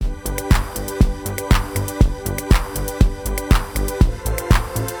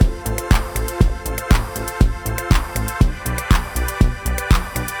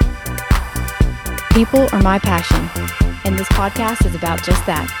People are my passion, and this podcast is about just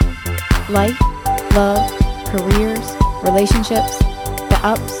that. Life, love, careers, relationships, the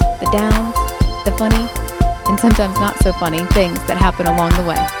ups, the downs, the funny, and sometimes not so funny things that happen along the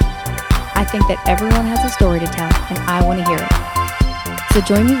way. I think that everyone has a story to tell, and I want to hear it. So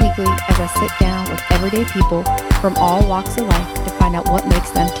join me weekly as I sit down with everyday people from all walks of life to find out what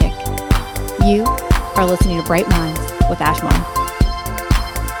makes them tick. You are listening to Bright Minds with Ashmon.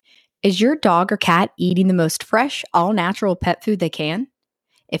 Is your dog or cat eating the most fresh, all-natural pet food they can?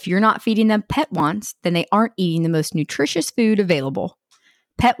 If you're not feeding them Pet Wants, then they aren't eating the most nutritious food available.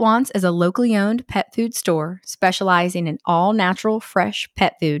 Pet Wants is a locally owned pet food store specializing in all-natural, fresh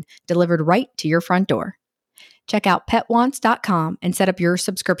pet food delivered right to your front door. Check out petwants.com and set up your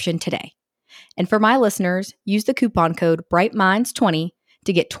subscription today. And for my listeners, use the coupon code BRIGHTMINDS20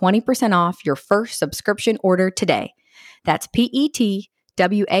 to get 20% off your first subscription order today. That's PETWANTS.com.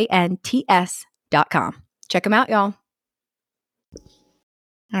 Check them out, y'all.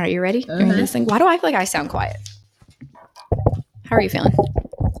 All right, you ready? You ready to do this thing? Why do I feel like I sound quiet? How are you feeling?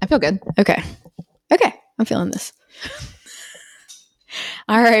 I feel good. Okay, I'm feeling this.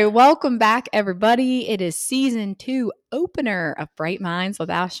 All right, welcome back, everybody. It is season 2 opener of Bright Minds with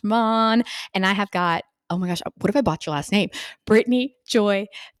Ashmon, and I have got, oh my gosh, what if I bought your last name? Brittany Joy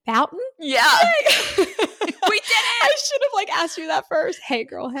Fountain? Yeah. We did it. I should have asked you that first. Hey,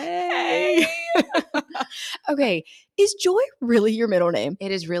 girl. Hey. Okay. Is Joy really your middle name?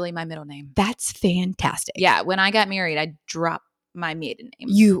 It is really my middle name. That's fantastic. Yeah. When I got married, I dropped my maiden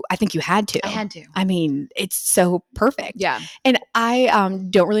name. I think you had to. I had to. I mean, it's so perfect. Yeah. And I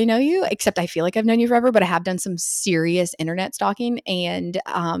don't really know you, except I feel like I've known you forever, but I have done some serious internet stalking, and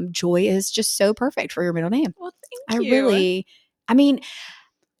Joy is just so perfect for your middle name. Well, thank you.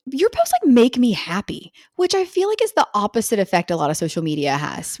 Your posts make me happy, which I feel like is the opposite effect a lot of social media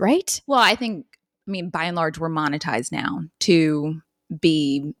has, right? Well, I mean, by and large, we're monetized now to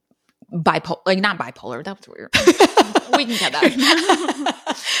be bipolar, not bipolar. That was weird. We can cut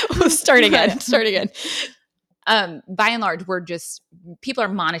that. We'll start again. By and large, people are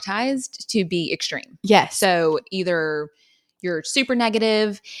monetized to be extreme. Yes. So either you're super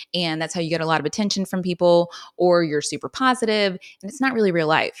negative and that's how you get a lot of attention from people, or you're super positive and it's not really real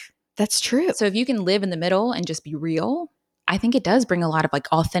life. That's true. So if you can live in the middle and just be real, I think it does bring a lot of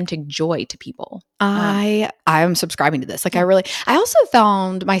authentic joy to people. I'm subscribing to this. I also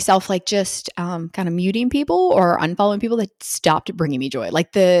found myself just kind of muting people or unfollowing people that stopped bringing me joy. I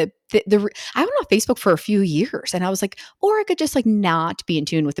went on Facebook for a few years, and I was or I could just not be in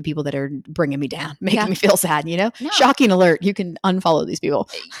tune with the people that are bringing me down, making me feel sad, No. Shocking alert. You can unfollow these people.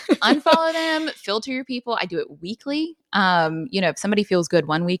 Unfollow them, filter your people. I do it weekly. If somebody feels good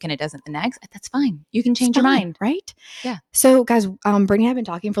one week and it doesn't the next, that's fine. You can change your mind. Right? Yeah. So guys, Brittany and I have been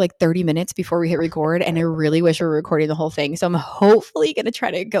talking for 30 minutes before we hit record, and I really wish we were recording the whole thing. So I'm hopefully going to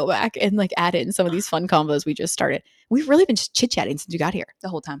try to go back and add in some of these fun combos we just started. We've really been chit-chatting since you got here. The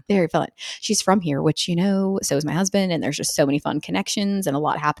whole time. Very fun. She's from here, which, so is my husband, and there's just so many fun connections and a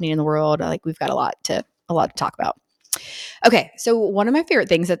lot happening in the world. We've got a lot to talk about. Okay. So one of my favorite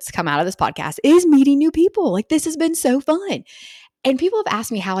things that's come out of this podcast is meeting new people. This has been so fun. And people have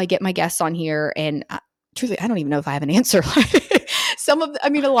asked me how I get my guests on here. And truthfully, I don't even know if I have an answer.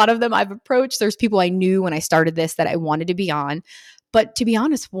 A lot of them I've approached. There's people I knew when I started this that I wanted to be on. But to be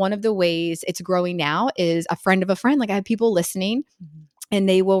honest, one of the ways it's growing now is a friend of a friend. I have people listening, and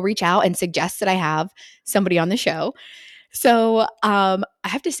they will reach out and suggest that I have somebody on the show. So I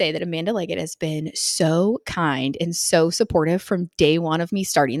have to say that Amanda Leggett has been so kind and so supportive from day one of me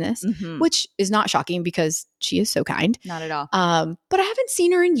starting this, which is not shocking because she is so kind. Not at all. But I haven't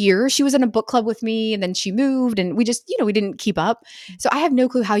seen her in years. She was in a book club with me, and then she moved, and we just, we didn't keep up. So I have no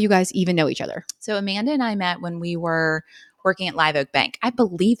clue how you guys even know each other. So Amanda and I met when we were working at Live Oak Bank. I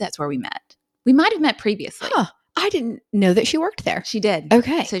believe that's where we met. We might have met previously. Huh. I didn't know that she worked there. She did.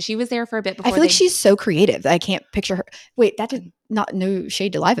 Okay. So she was there for a bit before. I feel she's so creative that I can't picture her. Wait, that did not, no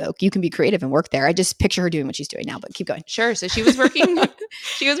shade to Live Oak. You can be creative and work there. I just picture her doing what she's doing now, but keep going. Sure. So she was working,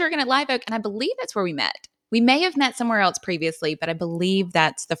 at Live Oak, and I believe that's where we met. We may have met somewhere else previously, but I believe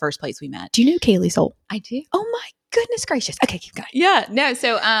that's the first place we met. Do you know Kaylee Soul? I do. Oh my goodness gracious. Okay, keep going. Yeah. No.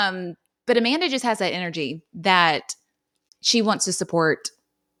 So, but Amanda just has that energy that she wants to support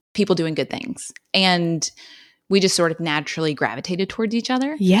people doing good things. And we just sort of naturally gravitated towards each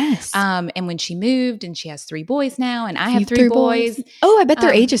other. Yes. And when she moved, and she has 3 boys now, and I have 3 boys. Oh, I bet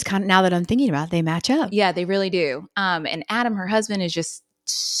their ages now that I'm thinking about it, they match up. Yeah, they really do. And Adam, her husband, is just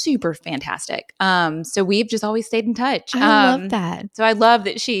super fantastic. So we've just always stayed in touch. I love that. So I love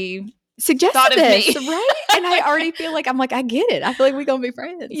that she suggested thought of this, me. right? And I already feel like, I'm like, I get it. I feel like we're going to be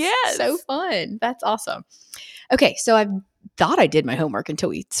friends. Yes. So fun. That's awesome. Okay. So I thought I did my homework until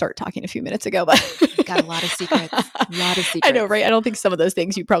we started talking a few minutes ago, but Got a lot of secrets. I know, right? I don't think some of those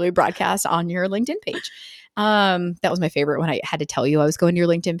things you probably broadcast on your LinkedIn page. That was my favorite when I had to tell you I was going to your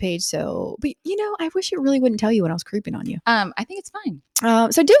LinkedIn page. So, but I wish it really wouldn't tell you when I was creeping on you. I think it's fine.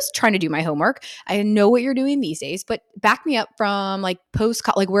 So just trying to do my homework. I know what you're doing these days, but back me up from like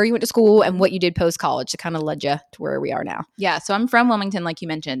like where you went to school and what you did post college to kind of led you to where we are now. Yeah. So I'm from Wilmington, like you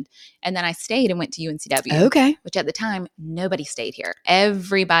mentioned, and then I stayed and went to UNCW. Okay. Which at the time, nobody stayed here.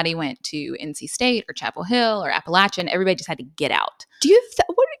 Everybody went to NC State or Chapel Hill or Appalachian. Everybody just had to get out. Do you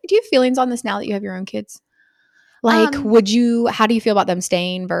have feelings on this now that you have your own kids? Like, how do you feel about them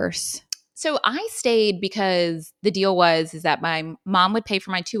staying versus? So I stayed because the deal is that my mom would pay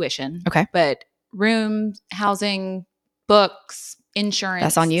for my tuition. Okay. But room, housing, books, insurance,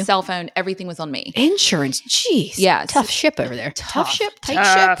 that's on you. Cell phone, everything was on me. Insurance, jeez. Yeah. Tough ship over there. Tough ship,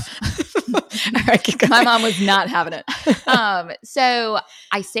 tight ship. All right, my mom was not having it. So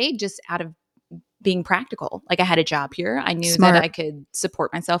I stayed just out of being practical. Like I had a job here. I knew that I could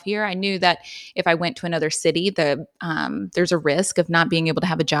support myself here. I knew that if I went to another city, there's a risk of not being able to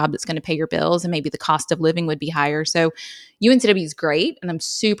have a job that's going to pay your bills, and maybe the cost of living would be higher. So UNCW is great, and I'm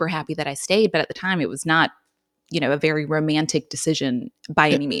super happy that I stayed. But at the time, it was not, a very romantic decision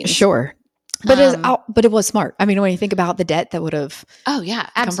by any means. Sure. But it was smart. I mean, when you think about the debt that would have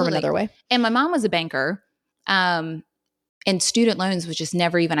come from another way. And my mom was a banker. And student loans was just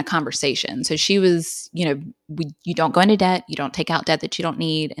never even a conversation. So she was, you don't go into debt. You don't take out debt that you don't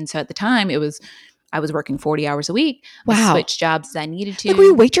need. And so at the time I was working 40 hours a week. Wow. I switched jobs as I needed to. Like, were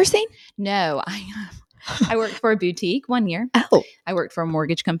you waitressing? No, I worked for a boutique 1 year. Oh. I worked for a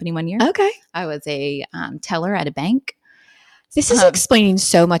mortgage company 1 year. Okay. I was a teller at a bank. This is explaining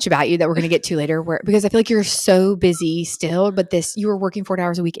so much about you that we're going to get to later, because I feel like you're so busy still, but you were working 40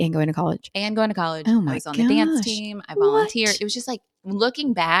 hours a week and going to college. Oh my gosh. I was on the dance team. I volunteered. What? It was just like,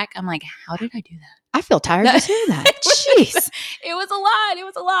 looking back, I'm like, how did I do that? I feel tired just hearing that. Jeez. It was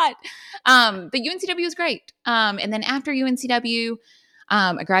a lot. But UNCW was great. And then after UNCW,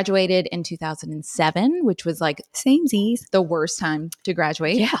 I graduated in 2007, which was like samesies, the worst time to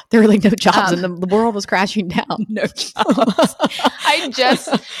graduate. Yeah, there were like no jobs and the world was crashing down. No jobs. I just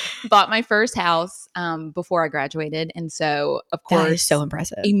bought my first house before I graduated. And so, of course, that is so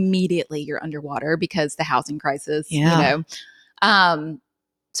impressive. Immediately you're underwater because the housing crisis, Yeah.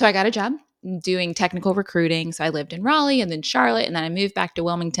 So I got a job doing technical recruiting. So I lived in Raleigh and then Charlotte, and then I moved back to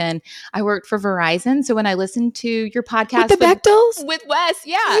Wilmington. I worked for Verizon. So when I listened to your podcast with the Bechtels, with Wes,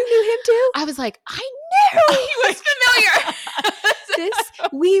 yeah, you knew him too. I was like, I knew he was familiar.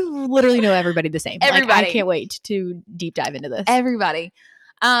 We literally know everybody the same. Everybody. Like, I can't wait to deep dive into this. Everybody.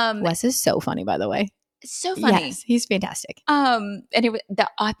 Wes is so funny, by the way. So funny. Yes, he's fantastic. And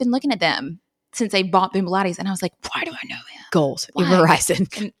I've been looking at them since they bought Bimbolatis, and I was like, why do I know him? Goals in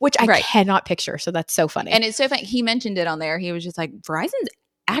Verizon, which I cannot picture. So that's so funny. And it's so funny. He mentioned it on there. He was just like, Verizon's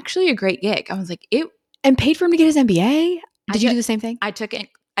actually a great gig. I was like, and paid for him to get his MBA. Did you do the same thing? I took it.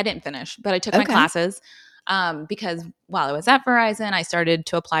 I didn't finish, but I took my classes because while I was at Verizon, I started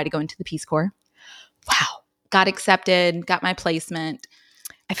to apply to go into the Peace Corps. Wow. Got accepted, got my placement.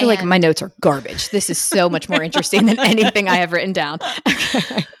 I feel like my notes are garbage. This is so much more interesting than anything I have written down.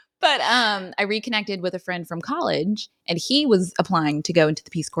 But I reconnected with a friend from college, and he was applying to go into the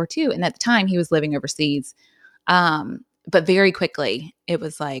Peace Corps too. And at the time, he was living overseas. But very quickly, it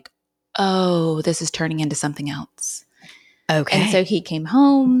was like, oh, this is turning into something else. Okay. And so he came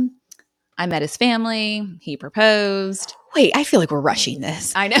home. I met his family. He proposed. Wait, I feel like we're rushing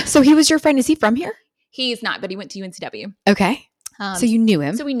this. I know. So he was your friend. Is he from here? He's not, but he went to UNCW. Okay. So you knew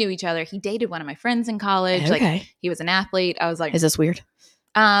him. So we knew each other. He dated one of my friends in college. Okay. Like, he was an athlete. I was like, is this weird?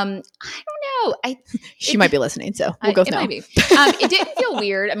 I don't know. She might be listening, so we'll go. It might be. It didn't feel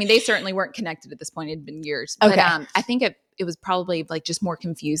weird. I mean, they certainly weren't connected at this point. It had been years. But I think it was probably like just more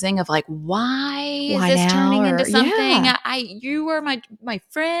confusing of like, why is this turning into something? Yeah. You were my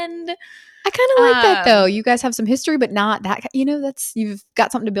friend. I kind of like that though. You guys have some history, but not that. That's you've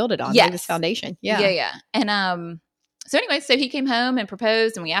got something to build it on. Yes. This foundation. Yeah. Yeah. And so anyway, so he came home and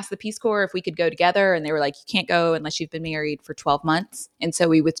proposed, and we asked the Peace Corps if we could go together, and they were like, you can't go unless you've been married for 12 months. And so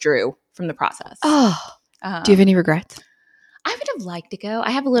we withdrew from the process. Oh, do you have any regrets? I would have liked to go.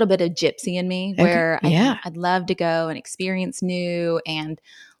 I have a little bit of gypsy in me where I'd love to go and experience new and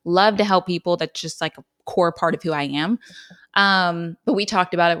love to help people. That's just like a core part of who I am. But we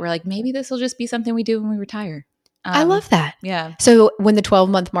talked about it. We're like, maybe this will just be something we do when we retire. I love that. Yeah. So when the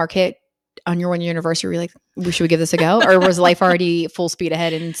 12-month mark hit, on your 1 year anniversary, were you like, should we give this a go? Or was life already full speed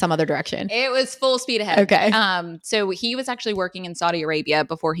ahead in some other direction? It was full speed ahead. Okay. So he was actually working in Saudi Arabia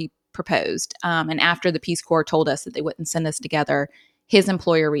before he proposed. And after the Peace Corps told us that they wouldn't send us together, his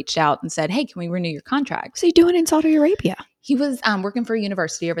employer reached out and said, hey, can we renew your contract? What's he doing in Saudi Arabia? He was working for a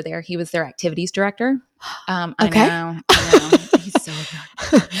university over there. He was their activities director. Okay. I know. He's so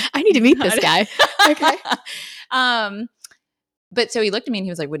good. I need to meet this guy. Okay. But so he looked at me and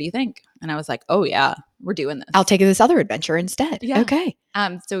he was like, what do you think? And I was like, oh yeah, we're doing this. I'll take this other adventure instead. Yeah. Okay.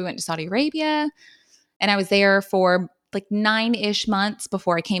 So we went to Saudi Arabia and I was there for like 9-ish months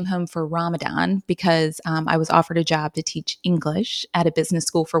before I came home for Ramadan because I was offered a job to teach English at a business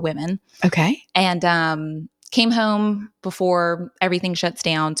school for women. Okay. And came home before everything shuts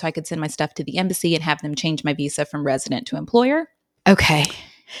down so I could send my stuff to the embassy and have them change my visa from resident to employer. Okay.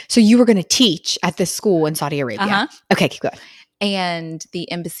 So you were going to teach at this school in Saudi Arabia. Uh-huh. Okay, keep going. And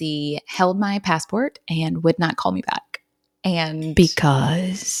the embassy held my passport and would not call me back. And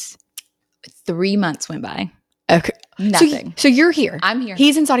because 3 months went by. Okay. Nothing. So you're here. I'm here.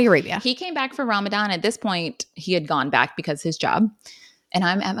 He's in Saudi Arabia. He came back for Ramadan. At this point, he had gone back because his job. And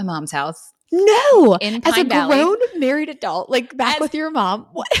I'm at my mom's house. No. In as Pine a Valley. grown married adult, like back with your mom.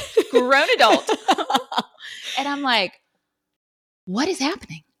 What? Grown adult. And I'm like, what is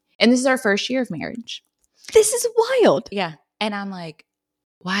happening? And this is our first year of marriage. This is wild. Yeah. And I'm like,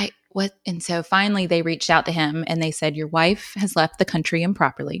 why? What? And so finally they reached out to him and they said, your wife has left the country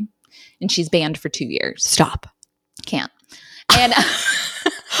improperly and she's banned for 2 years. Stop. Can't. And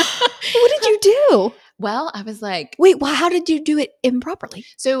what did you do? Well, I was like, wait, well, how did you do it improperly?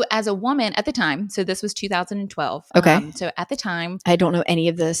 So as a woman at the time, so this was 2012. Okay. So at the time, I don't know any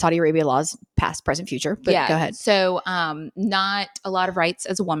of the Saudi Arabia laws, past, present, future, but yeah, go ahead. So not a lot of rights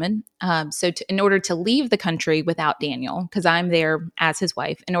as a woman. In order to leave the country without Daniel, because I'm there as his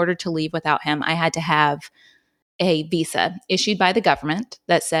wife, in order to leave without him, I had to have a visa issued by the government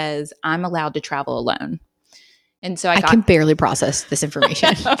that says I'm allowed to travel alone. And so I can barely process this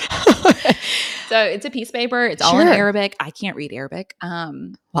information. So it's a piece of paper. It's all in Arabic. I can't read Arabic.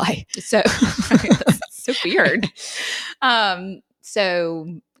 Why? So that's so weird.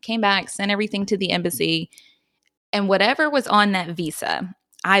 So came back, sent everything to the embassy, and whatever was on that visa,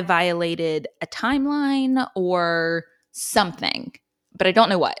 I violated a timeline or something, but I don't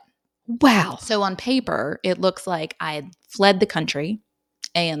know what. Wow. So on paper, it looks like I had fled the country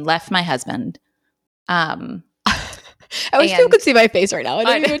and left my husband. I wish people could see my face right now. I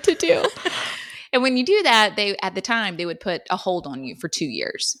don't know what to do. And when you do that, at the time, they would put a hold on you for 2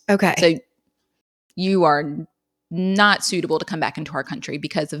 years. Okay. So you are not suitable to come back into our country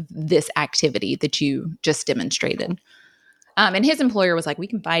because of this activity that you just demonstrated. And his employer was like, we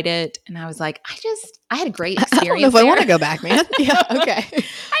can fight it. And I was like, I had a great experience. I don't know if I want to go back, man. Yeah. Okay.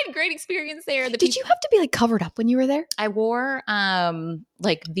 I had a great experience there. Did you have to be like covered up when you were there? I wore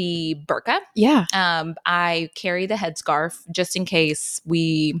like the burqa. Yeah. I carry the headscarf just in case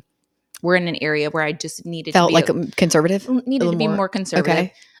we were in an area where I just needed to be like conservative. Needed to be more conservative.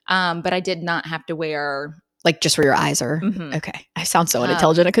 Okay. But I did not have to wear. Like just where your eyes are. Mm-hmm. Okay. I sound so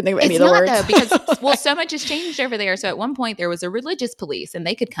unintelligent. I couldn't think of any of the words. It's not though, because so much has changed over there. So at one point there was a religious police and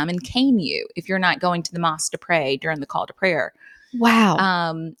they could come and cane you if you're not going to the mosque to pray during the call to prayer.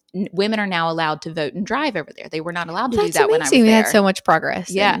 Wow. Women are now allowed to vote and drive over there. They were not allowed to do that when I was We there. had so much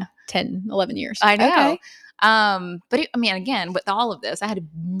progress. Yeah. In 10, 11 years. I know. Okay. But again, with all of this, I had a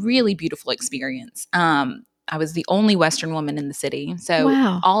really beautiful experience. I was the only Western woman in the city. So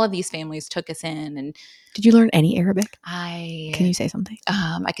all of these families took us in. And did you learn any Arabic? Can you say something?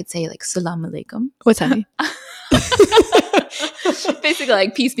 I could say like salam alaikum. What's that mean? Basically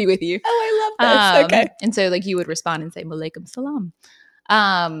like peace be with you. Oh, I love this. Okay. And so like you would respond and say malaikum salam.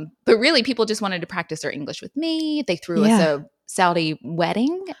 But really people just wanted to practice their English with me. They threw us a Saudi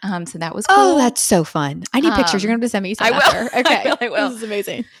wedding. So that was cool. Oh, that's so fun. I need pictures. You're going to have to send me some. I will. After. Okay. I will. This is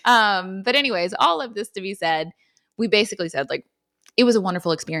amazing. But anyways, all of this to be said, we basically said like, it was a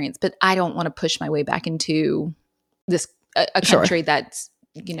wonderful experience, but I don't want to push my way back into this, a country that's,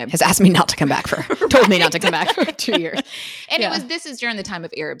 has asked me not to come back told me not to come back for 2 years. And this is during the time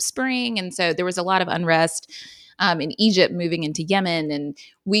of Arab Spring. And so there was a lot of unrest in Egypt moving into Yemen. And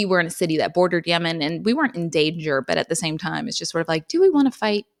we were in a city that bordered Yemen and we weren't in danger, but at the same time, it's just sort of like, do we want to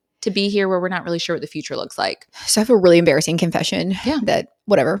fight to be here where we're not really sure what the future looks like? So I have a really embarrassing confession that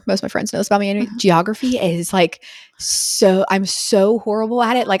whatever. Most of my friends know this about me anyway. Geography is like I'm so horrible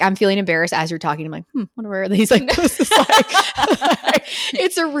at it. Like I'm feeling embarrassed as you're talking. I'm like, wonder where these like this is like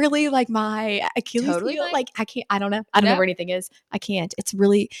it's a really like my Achilles heel. Like I don't know where anything is. I can't. It's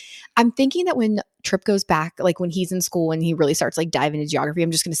really I'm thinking that when Trip goes back, like when he's in school and he really starts like diving into geography, I'm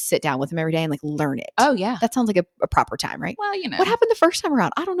just gonna sit down with him every day and like learn it. Oh yeah. That sounds like a proper time, right? Well, what happened the first time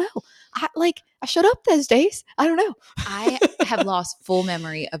around? I don't know. I showed up those days. I don't know. I have lost full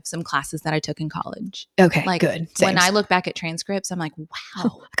memory of some classes that I took in college. Okay, like good. When I look back at transcripts, I'm like, wow,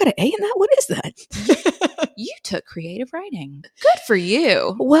 I got an A in that. What is that? You took creative writing. Good for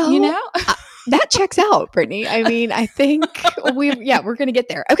you. Well, you know, that checks out, Brittany. I mean, I think we're going to get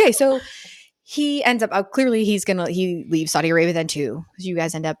there. Okay. So he ends up, clearly he leaves Saudi Arabia then too. You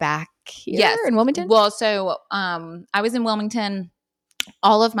guys end up back here in Wilmington? Well, so I was in Wilmington.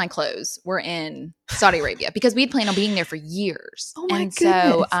 All of my clothes were in Saudi Arabia because we'd planned on being there for years. Oh my goodness.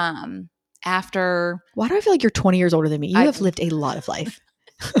 So after. Why do I feel like you're 20 years older than me? You have lived a lot of life.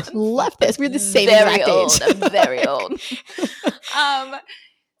 Love this. We're the same exact age. I'm very old.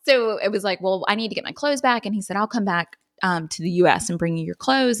 So it was like, well, I need to get my clothes back. And he said, I'll come back to the US and bring you your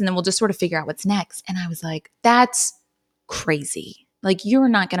clothes. And then we'll just sort of figure out what's next. And I was like, that's crazy. Like, you're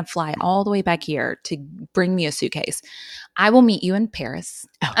not going to fly all the way back here to bring me a suitcase. I will meet you in Paris.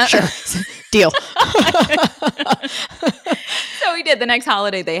 Oh, sure. Deal. So we did. The next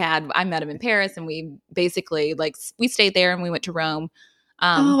holiday they had, I met him in Paris, and we basically, like, we stayed there and we went to Rome.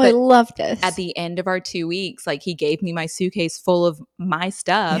 I love this. At the end of our 2 weeks, like, he gave me my suitcase full of my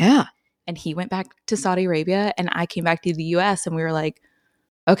stuff. Yeah. And he went back to Saudi Arabia, and I came back to the US, and we were like,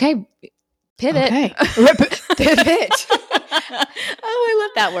 okay, pivot. Okay. Pivot. Oh, I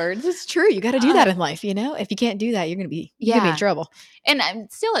love that word. It's true. You got to do that in life. You know, if you can't do that, you're going to be in trouble. And I'm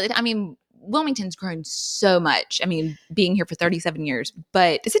still, I mean, Wilmington's grown so much. I mean, being here for 37 years,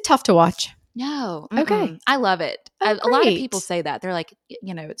 but is it tough to watch? No. Okay. I love it. Oh, a lot of people say that. They're like,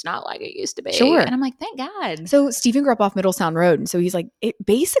 you know, it's not like it used to be. Sure. And I'm like, thank God. So Stephen grew up off Middletown Road. And so he's like, it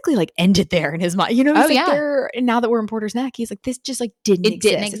basically like ended there in his mind. You know, he's like there. And now that we're in Porter's Neck, he's like, this just like didn't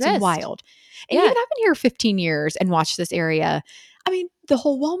exist. It's wild. And even I've been here 15 years and watched this area. I mean, the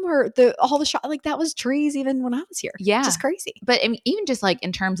whole Walmart, all the shop, like that was trees even when I was here. Yeah. It's just crazy. But I mean, even just like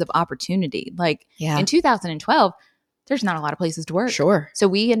in terms of opportunity, like in 2012, there's not a lot of places to work. Sure. So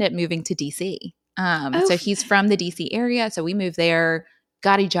we ended up moving to DC. So he's from the DC area. So we moved there,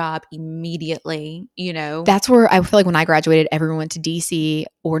 got a job immediately, you know. That's where I feel like when I graduated, everyone went to DC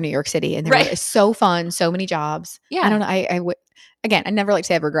or New York City. And they were so fun, so many jobs. Yeah. I don't know. Again, I never like to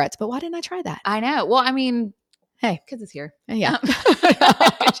say I have regrets, but why didn't I try that? I know. Well, I mean, hey, because it's here. Yeah.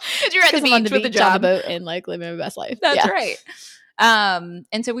 Because you're at the beach with the job. On the boat and like living my best life. That's right.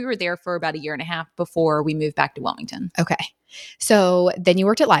 And so we were there for about a year and a half before we moved back to Wilmington. Okay. So then you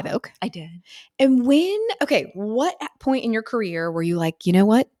worked at Live Oak. I did. And what point in your career were you like, you know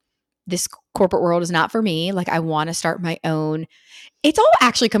what? This corporate world is not for me. Like, I want to start my own. It's all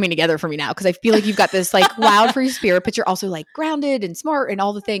actually coming together for me now because I feel like you've got this like wild free spirit, but you're also like grounded and smart and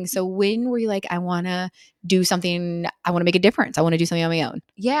all the things. So when were you like, I want to do something, I want to make a difference. I want to do something on my own.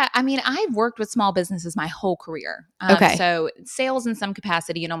 Yeah. I mean, I've worked with small businesses my whole career. Okay. So sales in some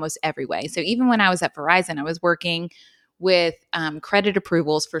capacity in almost every way. So even when I was at Verizon, I was working with credit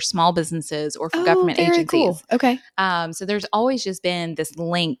approvals for small businesses or for government agencies. Cool. Okay. So there's always just been this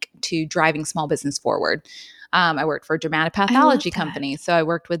link to driving small business forward. I worked for a dermatopathology company. So I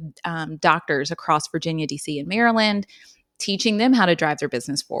worked with doctors across Virginia, DC, and Maryland, teaching them how to drive their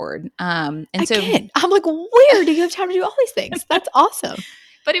business forward. So I'm like, where do you have time to do all these things? That's awesome.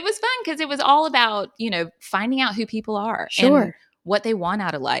 But it was fun because it was all about, you know, finding out who people are. Sure. And what they want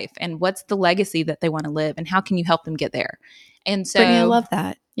out of life and what's the legacy that they want to live and how can you help them get there. And so Brittany, I love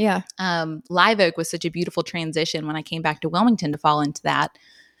that. Yeah. Live Oak was such a beautiful transition when I came back to Wilmington to fall into that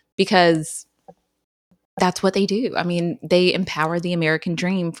because that's what they do. I mean, they empower the American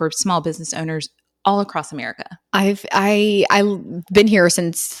dream for small business owners all across America. I've been here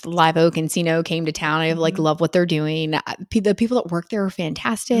since Live Oak and Encino came to town. I like love what they're doing. The people that work there are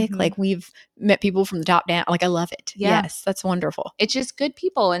fantastic. Like we've met people from the top down. Like I love it. Yeah. Yes, that's wonderful. It's just good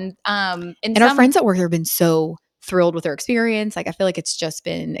people, and our friends that work there have been so thrilled with their experience. Like I feel like it's just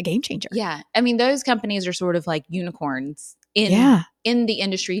been a game changer. Yeah, I mean those companies are sort of like unicorns in the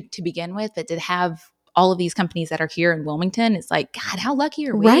industry to begin with, but to have all of these companies that are here in Wilmington. It's like, God, how lucky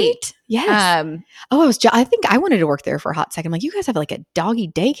are we? Right. Yes. I think I wanted to work there for a hot second. Like, you guys have like a doggy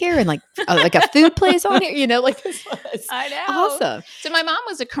daycare and like a food place on here, like this was I know. awesome. So my mom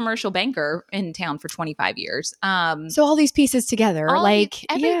was a commercial banker in town for 25 years. So all these pieces together,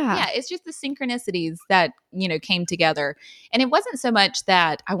 it's just the synchronicities that, came together. And it wasn't so much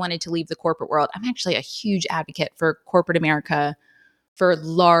that I wanted to leave the corporate world. I'm actually a huge advocate for corporate America, for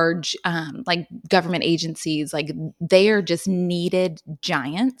large, like government agencies. Like, they are just needed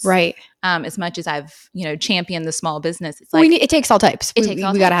giants. Right. As much as I've, championed the small business, it's like, it takes all types. We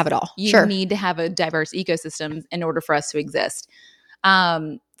got to have it all. You need to have a diverse ecosystem in order for us to exist.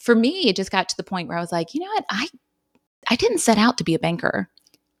 For me, it just got to the point where I was like, you know what? I didn't set out to be a banker,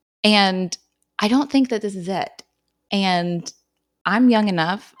 and I don't think that this is it. And I'm young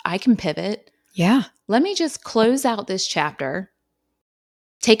enough. I can pivot. Yeah. Let me just close out this chapter,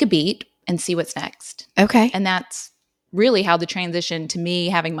 take a beat, and see what's next. Okay. And that's really how the transition to me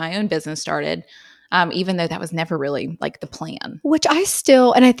having my own business started, even though that was never really like the plan. Which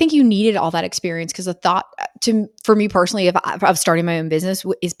and I think you needed all that experience, because the thought for me personally of starting my own business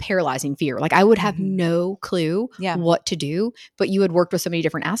is paralyzing fear. Like, I would have no clue what to do, but you had worked with so many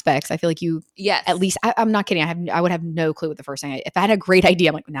different aspects. I feel like you, at least, I'm not kidding. I would have no clue what the first thing, if I had a great idea,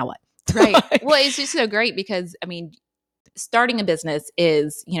 I'm like, now what? Right. Well, it's just so great because, starting a business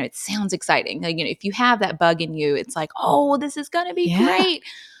is, it sounds exciting. Like, if you have that bug in you, it's like, oh, this is going to be great.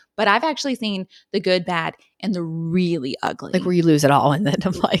 But I've actually seen the good, bad, and the really ugly. Like, where you lose it all. And then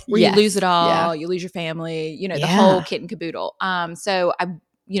I'm like, where you lose it all, you lose your family, the whole kit and caboodle. So I,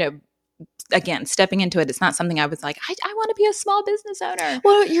 again, stepping into it, it's not something I was like, I want to be a small business owner.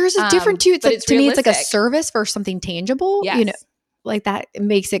 Well, yours is different too. It's like, to me, it's like a service versus something tangible. Yes. Like, that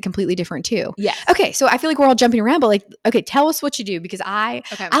makes it completely different too. Yes. Okay. So I feel like we're all jumping around, but like, okay, tell us what you do, because I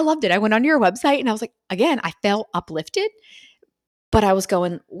loved it. I went on your website and I was like, again, I felt uplifted, but I was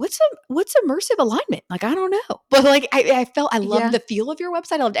going, what's immersive alignment? Like, I don't know. But like, I felt, I loved the feel of your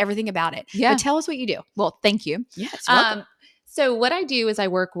website. I loved everything about it. Yeah. But tell us what you do. Well, thank you. Yes. Welcome. So what I do is I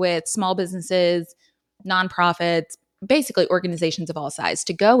work with small businesses, nonprofits, basically organizations of all size,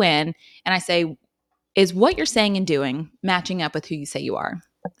 to go in and I say, is what you're saying and doing matching up with who you say you are?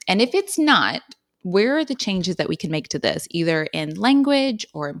 And if it's not, where are the changes that we can make to this, either in language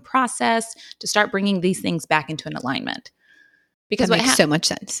or in process, to start bringing these things back into an alignment? Because that makes so much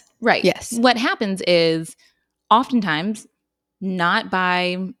sense. Right. Yes. What happens is oftentimes not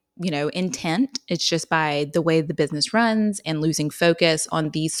by, intent, it's just by the way the business runs and losing focus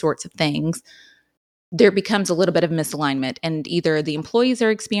on these sorts of things, there becomes a little bit of misalignment, and either the employees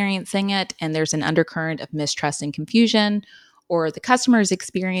are experiencing it and there's an undercurrent of mistrust and confusion, or the customer is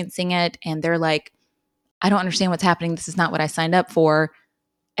experiencing it and they're like, I don't understand what's happening. This is not what I signed up for.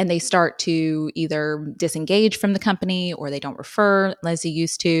 And they start to either disengage from the company or they don't refer as they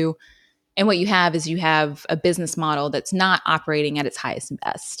used to. And what you have is a business model that's not operating at its highest and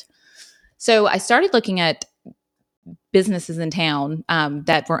best. So I started looking at businesses in town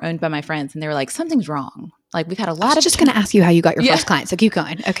that were owned by my friends, and they were like, something's wrong. Like, we've had a lot of— I was just going to ask you how you got your first client. So keep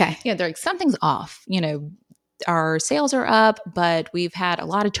going. Okay. Yeah, they're like, something's off. Our sales are up, but we've had a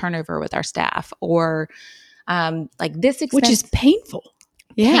lot of turnover with our staff, or like this expense— which is painful.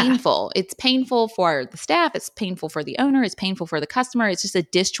 Yeah. Painful. It's painful for the staff. It's painful for the owner. It's painful for the customer. It's just a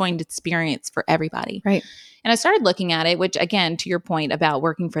disjointed experience for everybody. Right. And I started looking at it, which, again, to your point about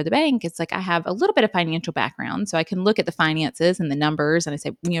working for the bank, it's like I have a little bit of financial background, so I can look at the finances and the numbers, and I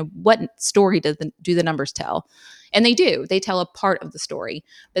say, what story do the numbers tell? And they do. They tell a part of the story.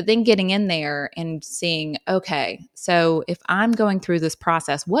 But then getting in there and seeing, okay, so if I'm going through this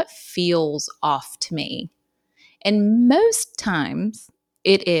process, what feels off to me? And most times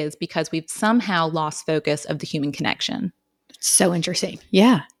it is because we've somehow lost focus of the human connection. So interesting.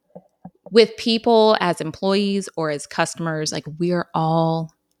 Yeah. With people as employees or as customers, like, we're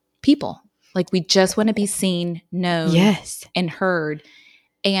all people. Like, we just want to be seen, known, and heard.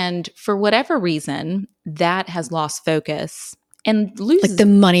 And for whatever reason, that has lost focus and loses. Like, the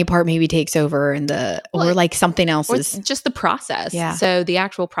money part maybe takes over, and or like something else is just the process. Yeah. So the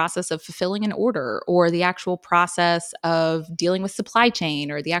actual process of fulfilling an order, or the actual process of dealing with supply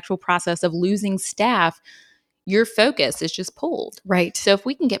chain, or the actual process of losing staff, your focus is just pulled. Right. So if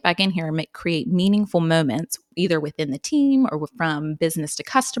we can get back in here and create meaningful moments, either within the team or from business to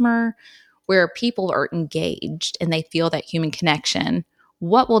customer, where people are engaged and they feel that human connection,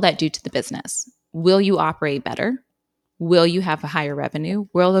 what will that do to the business? Will you operate better? Will you have a higher revenue?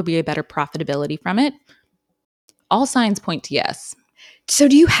 Will there be a better profitability from it? All signs point to yes. So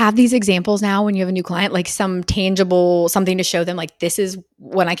do you have these examples now when you have a new client, like some tangible, something to show them, like, this is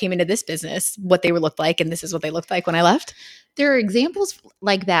when I came into this business, what they would look like, and this is what they looked like when I left? There are examples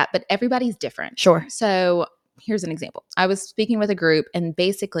like that, but everybody's different. Sure. So here's an example. I was speaking with a group, and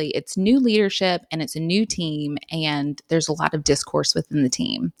basically it's new leadership and it's a new team, and there's a lot of discourse within the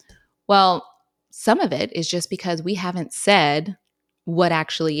team. Well, some of it is just because we haven't said what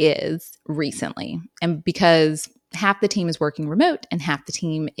actually is recently. And because half the team is working remote and half the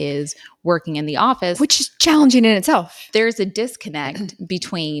team is working in the office. Which is challenging in itself. There's a disconnect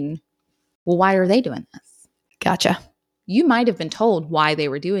between, well, why are they doing this? Gotcha. You might have been told why they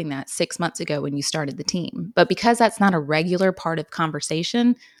were doing that 6 months ago when you started the team. But because that's not a regular part of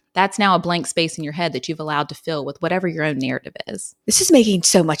conversation, that's now a blank space in your head that you've allowed to fill with whatever your own narrative is. This is making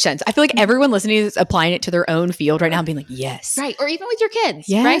so much sense. I feel like everyone listening is applying it to their own field right now and being like, yes. Right. Or even with your kids,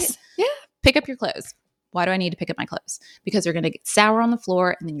 yes. right? Yeah. Pick up your clothes. Why do I need to pick up my clothes? Because they're going to get sour on the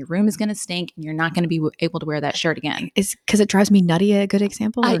floor, and then your room is going to stink, and you're not going to be able to wear that shirt again. Is because it drives me nutty a good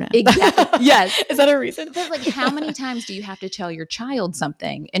example? Or no? Exactly. Yes. Is that a reason? But like, how many times do you have to tell your child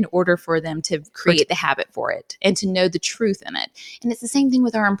something in order for them to create the habit for it and to know the truth in it? And it's the same thing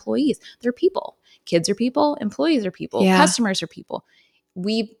with our employees. They're people. Kids are people. Employees are people. Yeah. Customers are people.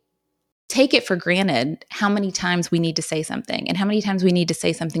 We take it for granted how many times we need to say something, and how many times we need to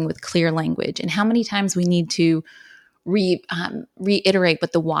say something with clear language, and how many times we need to reiterate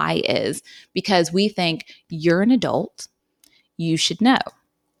what the why is, because we think you're an adult, you should know.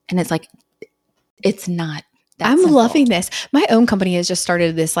 And it's like, it's not that I'm simple. loving this. My own company has just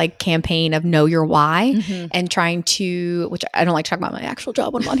started this like campaign of know your why, and trying to, which I don't like to talk about my actual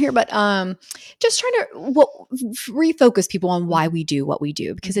job when I'm on here, but just trying to refocus people on why we do what we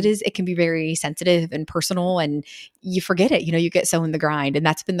do, because it can be very sensitive and personal, and you forget it. You get so in the grind, and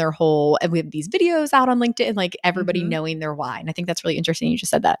that's been their whole, and we have these videos out on LinkedIn, like everybody knowing their why. And I think that's really interesting. You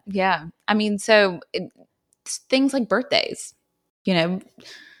just said that. Yeah. I mean, so things like birthdays,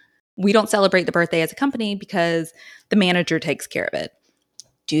 we don't celebrate the birthday as a company because the manager takes care of it.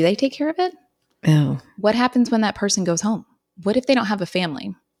 Do they take care of it? Oh. What happens when that person goes home? What if they don't have a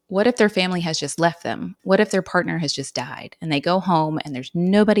family? What if their family has just left them? What if their partner has just died and they go home and there's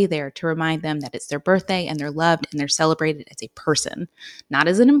nobody there to remind them that it's their birthday and they're loved and they're celebrated as a person, not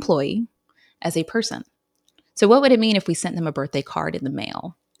as an employee, as a person? So what would it mean if we sent them a birthday card in the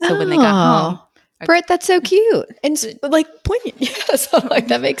mail? So when they got home, Britt, that's so cute and like poignant. Yeah, so like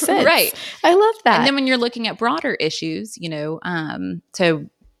that makes sense, right? I love that. And then when you're looking at broader issues, so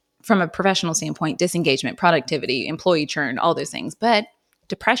from a professional standpoint, disengagement, productivity, employee churn, all those things, but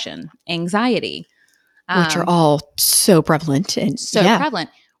depression, anxiety, which are all so prevalent and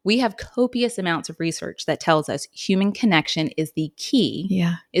prevalent. We have copious amounts of research that tells us human connection is the key,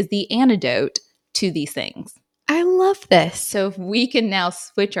 is the antidote to these things. I love this. So if we can now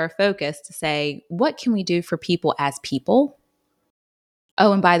switch our focus to say, what can we do for people as people?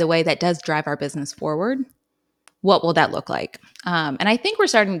 Oh, and by the way, that does drive our business forward. What will that look like? And I think we're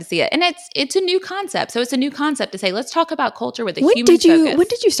starting to see it. And it's a new concept. So it's a new concept to say, let's talk about culture with a human focus. When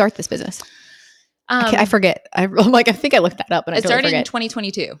did you start this business? I forget. I think I looked that up, and I started forget. in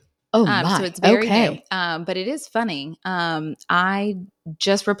 2022. Oh my. So it's very new. But it is funny. I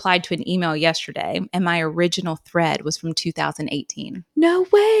just replied to an email yesterday, and my original thread was from 2018. No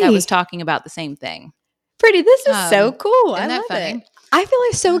way. That was talking about the same thing. Pretty, this is so cool. I love funny? It. I feel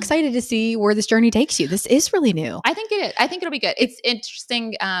like so excited to see where this journey takes you. This is really new. I think it is. I think it'll be good. It's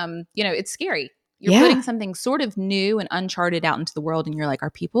interesting. It's scary. You're putting something sort of new and uncharted out into the world, and you're like,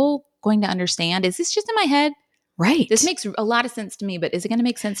 are people going to understand? Is this just in my head? Right. This makes a lot of sense to me, but is it going to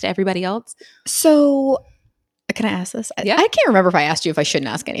make sense to everybody else? So can I ask this? Yeah. I can't remember if I asked you if I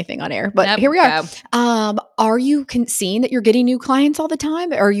shouldn't ask anything on air, but here we are. Are you seeing that you're getting new clients all the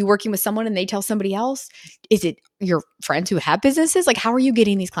time? Are you working with someone and they tell somebody else? Is it your friends who have businesses? Like, how are you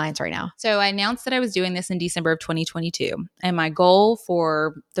getting these clients right now? So I announced that I was doing this in December of 2022. And my goal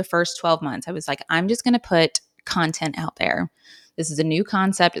for the first 12 months, I was like, I'm just going to put content out there. This is a new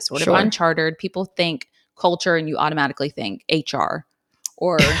concept. It's sort of uncharted. People think culture and you automatically think HR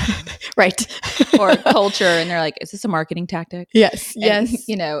or right or culture, and they're like, is this a marketing tactic? Yes.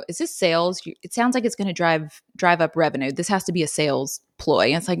 Is this sales? It sounds like it's going to drive up revenue. This has to be a sales ploy.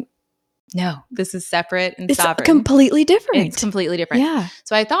 And it's like, no, this is separate and sovereign. It's completely different. It's completely different. Yeah.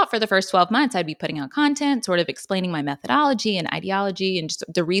 So I thought for the first 12 months I'd be putting out content, sort of explaining my methodology and ideology and just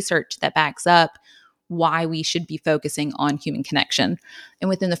the research that backs up why we should be focusing on human connection. And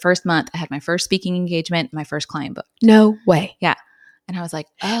within the first month, I had my first speaking engagement, my first client book. No way. Yeah. And I was like,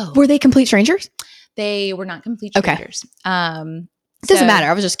 oh. Were they complete strangers? They were not complete strangers. It doesn't matter.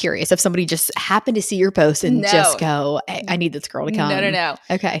 I was just curious if somebody just happened to see your post and just go, hey, I need this girl to come. No.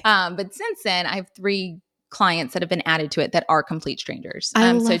 Okay. But since then, I have 3 clients that have been added to it that are complete strangers.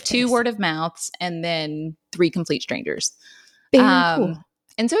 I love so this. 2 word of mouths and then 3 complete strangers. Very cool.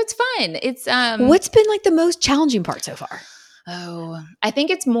 And so it's fun. It's what's been like the most challenging part so far? Oh, I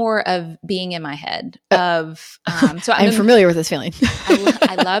think it's more of being in my head so I'm familiar with this feeling.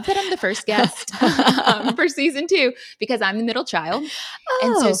 I love that I'm the first guest for season 2 because I'm the middle child.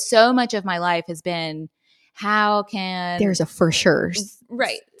 And so much of my life has been how can there's a for sure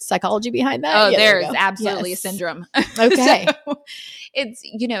psychology behind that. Oh, there's absolutely a syndrome. Okay. So it's,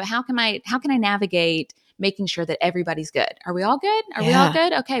 how can I navigate making sure that everybody's good? Are we all good? Are we all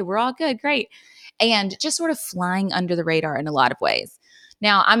good? Okay, we're all good. Great. And just sort of flying under the radar in a lot of ways.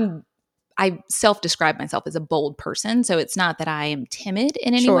 Now, I self-describe myself as a bold person, so it's not that I am timid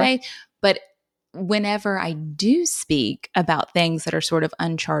in any way, but whenever I do speak about things that are sort of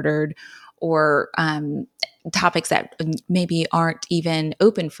uncharted or topics that maybe aren't even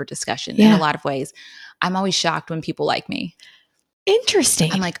open for discussion in a lot of ways, I'm always shocked when people like me.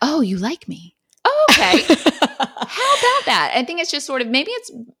 Interesting. I'm like, oh, you like me? Oh, okay. How about that? I think it's just sort of, maybe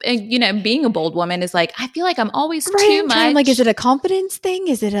it's, being a bold woman is like, I feel like I'm always too much. Like, is it a confidence thing?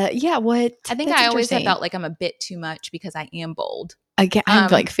 Is it what? I think I always have felt like I'm a bit too much because I am bold. Again,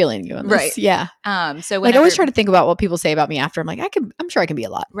 I'm like feeling you on this. Right. Yeah. So like I always try to think about what people say about me after. I'm like, I'm sure I can be a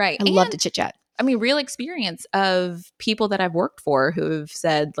lot. Right. I love to chit chat. I mean, real experience of people that I've worked for who have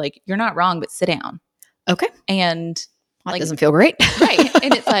said like, you're not wrong, but sit down. Okay. And that doesn't feel great. Right.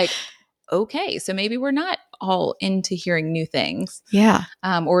 And it's like, okay, so maybe we're not all into hearing new things. Yeah.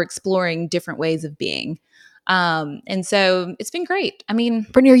 Or exploring different ways of being. And so it's been great. I mean,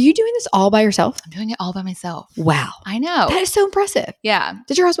 Brittany, are you doing this all by yourself? I'm doing it all by myself. Wow. I know. That is so impressive. Yeah.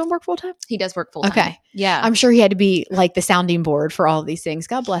 Did your husband work full time? He does work full time. Okay. Yeah. I'm sure he had to be like the sounding board for all of these things.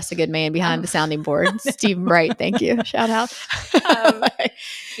 God bless a good man behind the sounding board. Stephen Bright. Thank you. Shout out.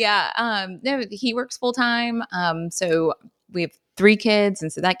 No, he works full time. So we have 3 kids.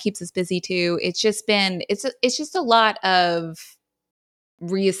 And so that keeps us busy too. It's just been, it's just a lot of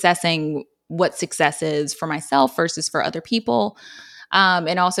reassessing what success is for myself versus for other people.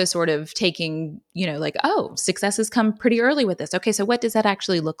 And also sort of taking, like, oh, successes come pretty early with this. Okay, so what does that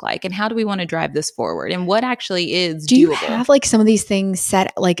actually look like? And how do we want to drive this forward? And what actually is doable? Do you have like some of these things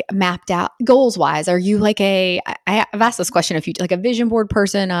set, like mapped out goals wise? Are you like I've asked this question a few, like a vision board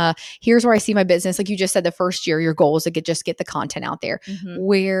person, here's where I see my business. Like you just said, the first year, your goal is to get the content out there. Mm-hmm.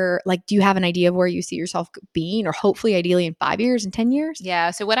 Where, like, do you have an idea of where you see yourself being, or hopefully ideally in 5 years and 10 years?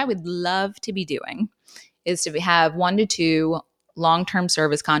 Yeah. So what I would love to be doing is to have 1 to 2 long-term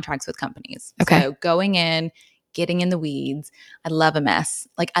service contracts with companies. Okay. So going in, getting in the weeds. I love a mess.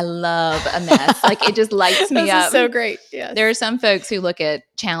 Like I love a mess. Like it just lights me up. So great. Yeah. There are some folks who look at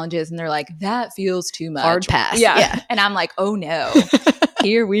challenges and they're like, that feels too much. Hard pass. Yeah. And I'm like, oh no,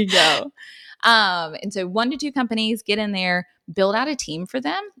 here we go. And so 1 to 2 companies, get in there, build out a team for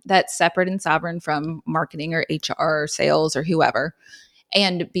them that's separate and sovereign from marketing or HR or sales or whoever,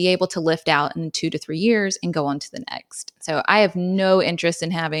 and be able to lift out in 2 to 3 years and go on to the next. So I have no interest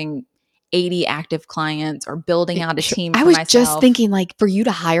in having 80 active clients or building out a team for myself. I was just thinking, like, for you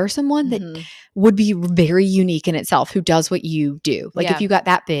to hire someone that would be very unique in itself, who does what you do. Like if you got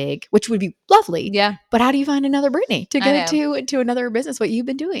that big, which would be lovely. Yeah. But how do you find another Brittany to go to another business, what you've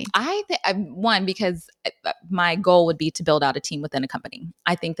been doing? I think, one, because my goal would be to build out a team within a company.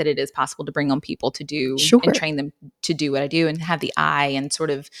 I think that it is possible to bring on people to do and train them to do what I do and have the eye and sort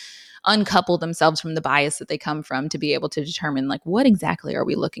of uncouple themselves from the bias that they come from to be able to determine, like, what exactly are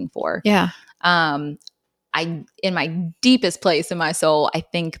we looking for? Yeah. In my deepest place in my soul, I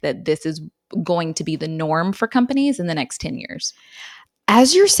think that this is going to be the norm for companies in the next 10 years.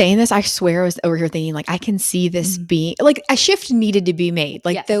 As you're saying this, I swear I was over here thinking, like, I can see this being like a shift needed to be made.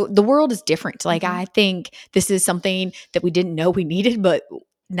 Like the world is different. Like I think this is something that we didn't know we needed, but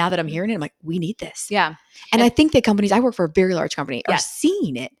now that I'm hearing it, I'm like, we need this. Yeah. And I think that companies, I work for a very large company, are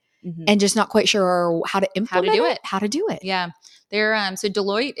seeing it. And just not quite sure how to implement how to do it. Yeah. They're so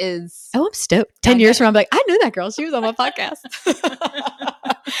Deloitte is I'm stoked. 10 years from now, I'm like, I knew that girl. She was on my podcast.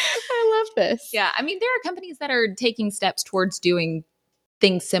 I love this. Yeah. I mean, there are companies that are taking steps towards doing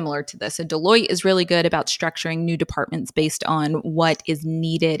things similar to this. So Deloitte is really good about structuring new departments based on what is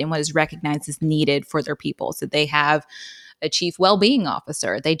needed and what is recognized as needed for their people. So they have a chief well-being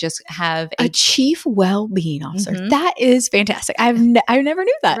officer. They just have a chief well-being officer. That is fantastic. I never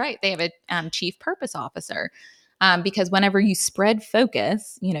knew that. Right. They have a chief purpose officer. Because whenever you spread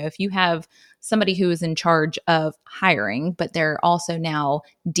focus, if you have somebody who is in charge of hiring, but they're also now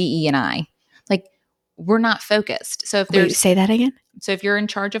DE&I, like we're not focused. So say that again. So if you're in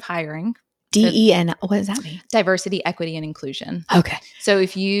charge of hiring, DEN, what does that mean? Diversity, equity, and inclusion. Okay. So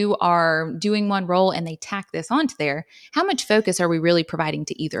if you are doing one role and they tack this onto there, how much focus are we really providing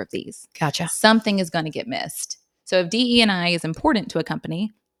to either of these? Gotcha. Something is going to get missed. So if DE&I is important to a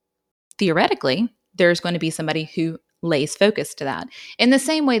company, theoretically, there's going to be somebody who lays focus to that. In the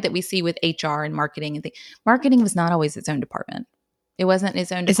same way that we see with HR and marketing and marketing was not always its own department. It wasn't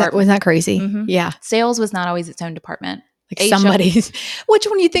its own department. Wasn't that crazy? Mm-hmm. Yeah. Sales was not always its own department. Like somebody's, which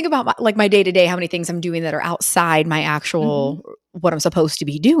when you think about like my day to day, how many things I'm doing that are outside my actual, what I'm supposed to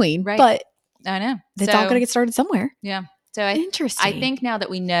be doing. Right. But I know. It's all going to get started somewhere. Yeah. So interesting. I think now that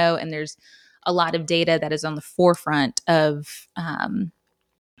we know, and there's a lot of data that is on the forefront of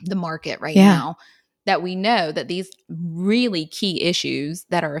the market right now, that we know that these really key issues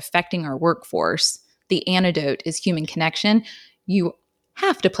that are affecting our workforce, the antidote is human connection. You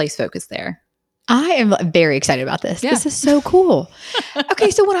have to place focus there. I am very excited about this. Yeah. This is so cool.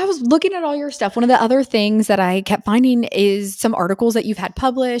 Okay. So when I was looking at all your stuff, one of the other things that I kept finding is some articles that you've had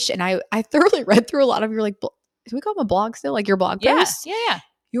published. And I thoroughly read through a lot of your, like, do we call them a blog still? Like your blog posts? Yeah.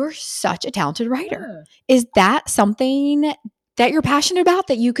 You're such a talented writer. Yeah. Is that something that you're passionate about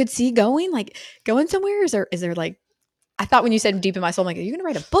that you could see going somewhere? Is there like, I thought when you said deep in my soul, I'm like, are you going to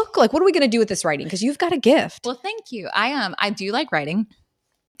write a book? Like, what are we going to do with this writing? Because you've got a gift. Well, thank you. I do like writing.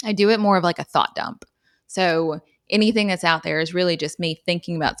 I do it more of like a thought dump. So anything that's out there is really just me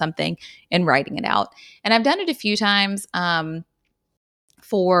thinking about something and writing it out. And I've done it a few times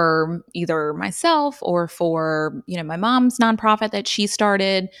for either myself or for, my mom's nonprofit that she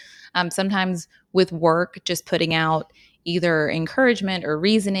started. Sometimes with work, just putting out either encouragement or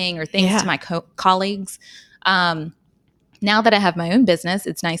reasoning or things to my colleagues. Now that I have my own business,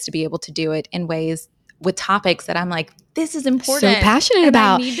 it's nice to be able to do it in ways with topics that I'm like, this is important. So passionate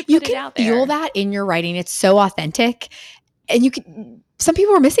about. You can feel that in your writing. It's so authentic. And some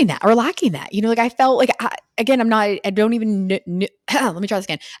people are missing that or lacking that. Like I felt like, I don't even let me try this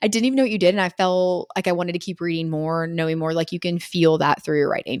again. I didn't even know what you did. And I felt like I wanted to keep reading more, knowing more. Like you can feel that through your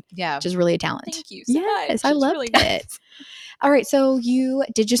writing. Yeah. Which is really a talent. Thank you so much. Yes, I loved it. All right. So you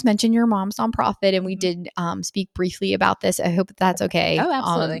did just mention your mom's nonprofit and we did speak briefly about this. I hope that's okay. Oh,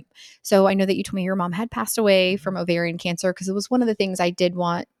 absolutely. So I know that you told me your mom had passed away from ovarian cancer because it was one of the things I did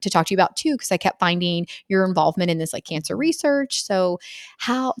want to talk to you about too, because I kept finding your involvement in this like cancer research. So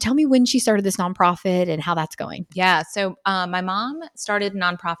tell me when she started this nonprofit and how that's going. Yeah. So my mom started a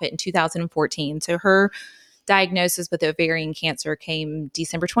nonprofit in 2014. So her diagnosis with ovarian cancer came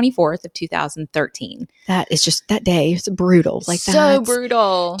December 24th of 2013. That is just that day. It's brutal. Like so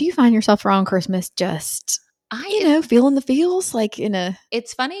brutal. Do you find yourself around Christmas just, feeling the feels like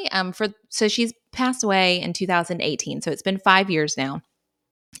It's funny. So she's passed away in 2018. So it's been 5 years now.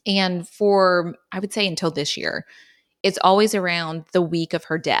 And I would say until this year, it's always around the week of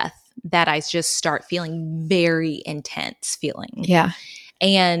her death that I just start feeling very intense feeling. Yeah.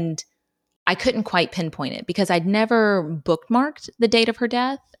 And I couldn't quite pinpoint it because I'd never bookmarked the date of her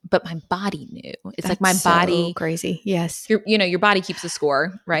death, but my body knew. It's like my body. So crazy. Yes. Your body keeps a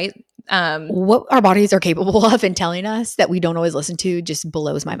score, right? What our bodies are capable of and telling us that we don't always listen to just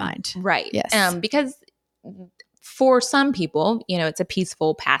blows my mind. Right. Yes. Because for some people, it's a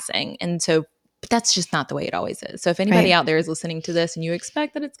peaceful passing. And so, but that's just not the way it always is. So if anybody out there is listening to this and you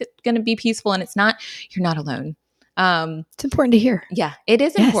expect that it's going to be peaceful and it's not, you're not alone. It's important to hear. Yeah, it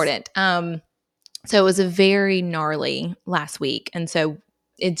is important. So it was a very gnarly last week. And so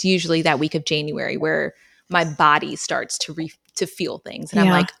it's usually that week of January where my body starts to feel things. And I'm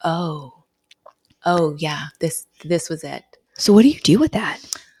like, oh yeah, this was it. So what do you do with that?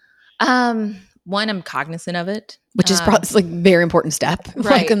 One, I'm cognizant of it. Which is probably like a very important step. Right.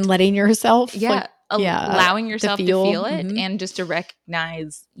 Like in letting yourself. Allowing yourself to feel it and just to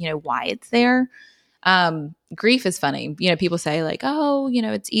recognize, why it's there. Grief is funny. People say like, oh,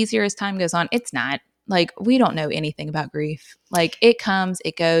 it's easier as time goes on. It's not. Like, we don't know anything about grief. Like, it comes,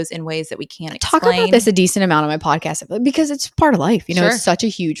 it goes in ways that we can't explain. Talk about this a decent amount on my podcast because it's part of life. Sure. It's such a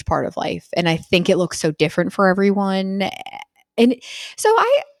huge part of life. And I think it looks so different for everyone. And so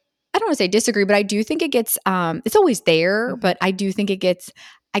I don't want to say disagree, but I do think it gets, it's always there, but I do think it gets,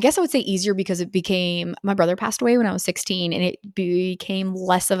 I guess I would say easier because my brother passed away when I was 16 and it became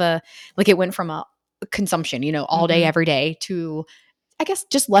less of it went from a consumption, all day, every day to, I guess,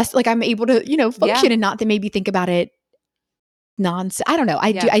 just less like I'm able to, function and not to maybe think about it nonsense. I don't know.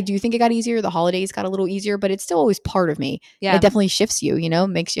 I do think it got easier. The holidays got a little easier, but it's still always part of me. Yeah. It definitely shifts you,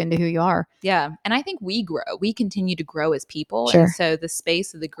 makes you into who you are. Yeah. And I think we continue to grow as people. Sure. And so the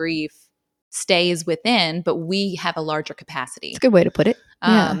space of the grief stays within, but we have a larger capacity. It's a good way to put it.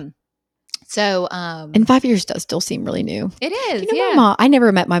 Yeah. So, and 5 years does still seem really new. It is. You know, my mom, I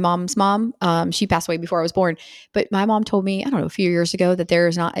never met my mom's mom. She passed away before I was born, but my mom told me, I don't know, a few years ago that there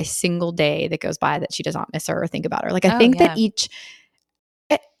is not a single day that goes by that she does not miss her or think about her. Like, I think that each,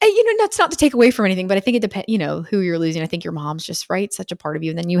 you know, that's not to take away from anything, but I think it depends, you know, who you're losing. I think your mom's just such a part of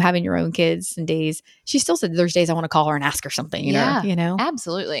you. And then you having your own kids and days. She still said there's days I want to call her and ask her something, you know?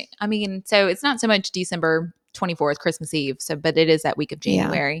 Absolutely. I mean, so it's not so much December 24th, Christmas Eve. So, but it is that week of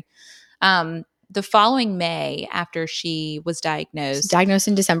January. Yeah. The following May, after she was diagnosed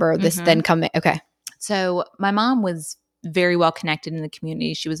in December, this then come, okay. So my mom was very well connected in the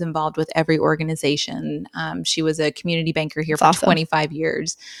community. She was involved with every organization. She was a community banker here for 25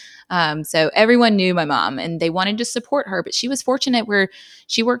 years. So everyone knew my mom and they wanted to support her, but she was fortunate where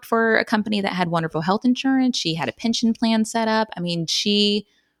she worked for a company that had wonderful health insurance. She had a pension plan set up. I mean, she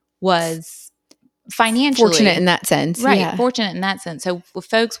was financially fortunate in that sense. Right. Yeah. Fortunate in that sense. So with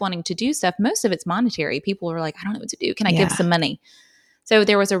folks wanting to do stuff, most of it's monetary. People were like, I don't know what to do. Can I give some money? So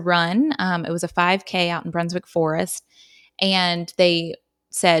there was a run. It was a 5K out in Brunswick Forest. And they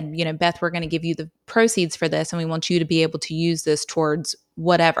said, you know, Beth, we're going to give you the proceeds for this. And we want you to be able to use this towards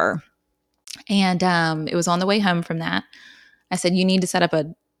whatever. And it was on the way home from that. I said, you need to set up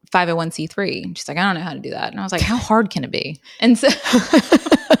a 501c3. And she's like, I don't know how to do that. And I was like, how hard can it be? And so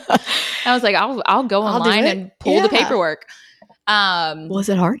I was like, I'll go online and pull the paperwork. Was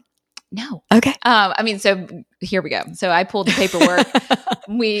it hard? No. Okay. I mean, so here we go. So I pulled the paperwork.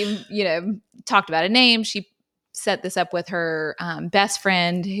 We, you know, talked about a name. She set this up with her best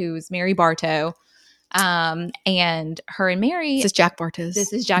friend, who's Mary Bartow. And her and Mary. This is Jack Bartow's.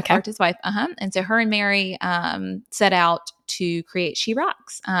 This is Jack Bartow's wife. And so her and Mary set out to create She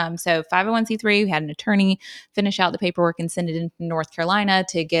Rocks. So 501c3, we had an attorney finish out the paperwork and send it into North Carolina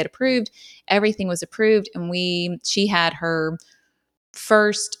to get approved. Everything was approved. And she had her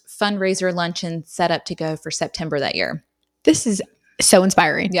first fundraiser luncheon set up to go for September that year. This is so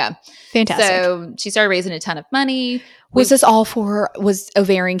inspiring. Yeah. Fantastic. So she started raising a ton of money. Was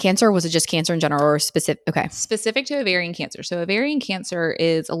ovarian cancer or was it just cancer in general or specific? Okay. Specific to ovarian cancer. So ovarian cancer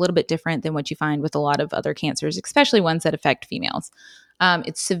is a little bit different than what you find with a lot of other cancers, especially ones that affect females.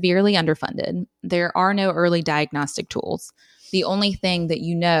 It's severely underfunded. There are no early diagnostic tools. The only thing that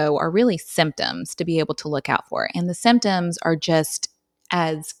you know are really symptoms to be able to look out for. And the symptoms are just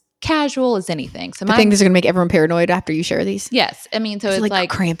as casual as anything. So I think this is going to make everyone paranoid after you share these. Yes. I mean, so it's like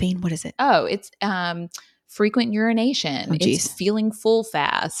cramping. What is it? Oh, it's frequent urination. Oh, it's feeling full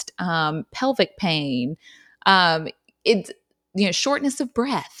fast, pelvic pain. It's, you know, shortness of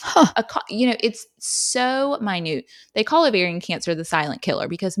breath. You know, it's so minute. They call ovarian cancer the silent killer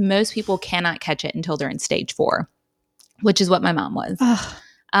because most people cannot catch it until they're in stage 4, which is what my mom was.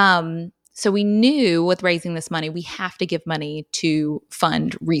 So we knew with raising this money, we have to give money to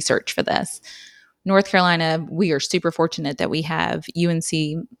fund research for this. North Carolina, we are super fortunate that we have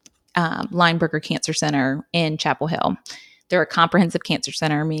UNC Lineberger Cancer Center in Chapel Hill. They're a comprehensive cancer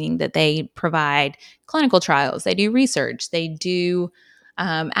center, meaning that they provide clinical trials, they do research, they do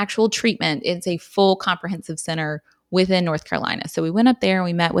actual treatment. It's a full comprehensive center within North Carolina. So we went up there and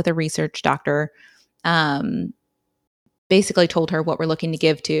we met with a research doctor, basically told her what we're looking to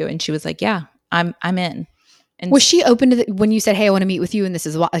give to. And she was like, yeah, I'm in. And was she open to when you said, hey, I want to meet with you? And this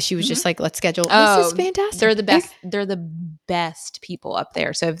is what she was just like, let's schedule. This is fantastic. They're the best. They're the best people up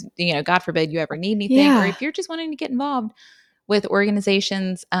there. So if, you know, God forbid you ever need anything, or if you're just wanting to get involved with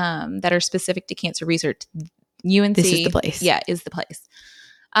organizations that are specific to cancer research, UNC this is the place. Yeah, is the place.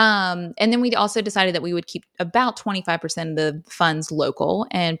 And then we also decided that we would keep about 25% of the funds local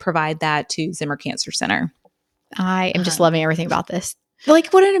and provide that to Zimmer Cancer Center. I am just loving everything about this.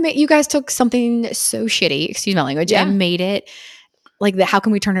 Like, what an you guys took something so shitty, excuse my language, and made it like that. How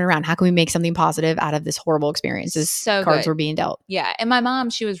can we turn it around? How can we make something positive out of this horrible experience? So cards were being dealt. Yeah. And my mom,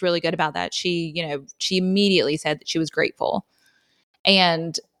 she was really good about that. She, you know, she immediately said that she was grateful.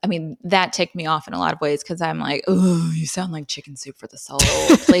 And I mean, that ticked me off in a lot of ways because I'm like, oh, you sound like chicken soup for the soul.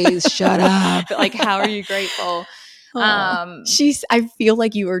 Please shut up. Like, how are you grateful? I feel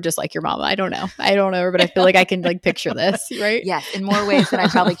like you were just like your mama. I don't know her, but I feel like I can like picture this, right? Yes, in more ways than I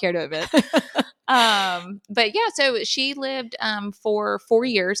probably care to admit. But yeah, so she lived for 4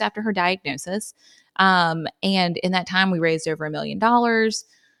 years after her diagnosis. And in that time we raised over $1 million.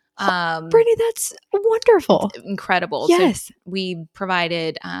 Brittany, that's wonderful. Incredible. Yes. So we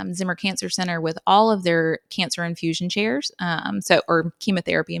provided Zimmer Cancer Center with all of their cancer infusion chairs, or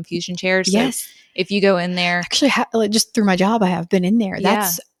chemotherapy infusion chairs. Yes. So if you go in there. Actually, just through my job, I have been in there.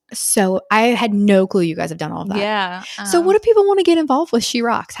 That's So I had no clue you guys have done all of that. Yeah. So what if people want to get involved with She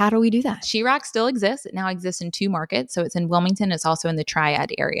Rocks? How do we do that? She Rock still exists. It now exists in 2 markets. So it's in Wilmington. It's also in the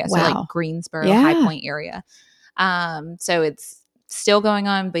Triad area. So like Greensboro, High Point area. So it's still going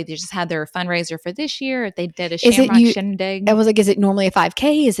on, but they just had their fundraiser for this year. They did a Shamrock Shindig. I was like, is it normally a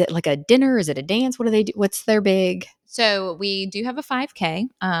 5K? Is it like a dinner? Is it a dance? What do they do? What's their big? So we do have a 5K.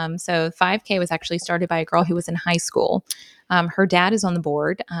 So 5K was actually started by a girl who was in high school. Her dad is on the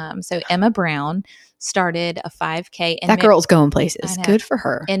board. So Emma Brown started a 5K. That girl's going places. Good for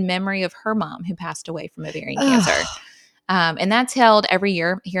her. In memory of her mom who passed away from ovarian cancer. And that's held every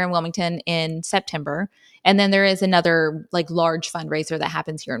year here in Wilmington in September. And then there is another like large fundraiser that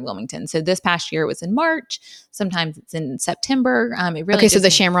happens here in Wilmington. So this past year it was in March. Sometimes it's in September. It really so the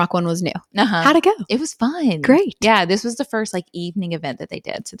Shamrock one was new. How'd it go? It was fun. Great. Yeah, this was the first like evening event that they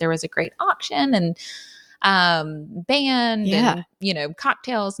did. So there was a great auction and band and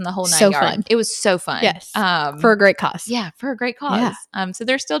cocktails and the whole 9 yards. Fun. It was so fun. Yes. For a great cause. Yeah, for a great cause. Yeah. So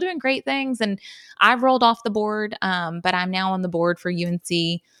they're still doing great things, and I've rolled off the board, but I'm now on the board for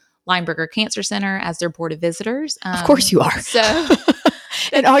UNC Lineberger Cancer Center as their board of visitors. Of course you are. So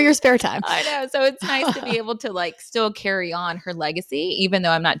in all your spare time. I know. So it's nice to be able to like still carry on her legacy, even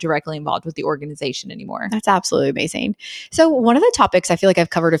though I'm not directly involved with the organization anymore. That's absolutely amazing. So one of the topics I feel like I've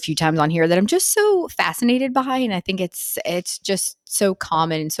covered a few times on here that I'm just so fascinated by, and I think it's just so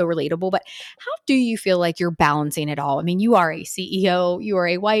common and so relatable, but how do you feel like you're balancing it all? I mean, you are a CEO, you are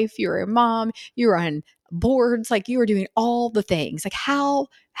a wife, you're a mom, you're on boards, like you are doing all the things. Like how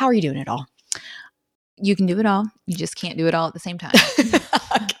are you doing it all? You can do it all. You just can't do it all at the same time.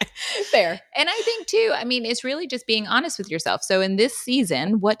 Okay. Fair. And I think too, I mean, it's really just being honest with yourself. So in this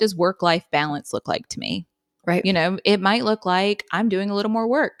season, what does work-life balance look like to me? Right. You know, it might look like I'm doing a little more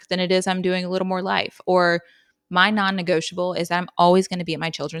work than it is I'm doing a little more life. Or my non-negotiable is that I'm always going to be at my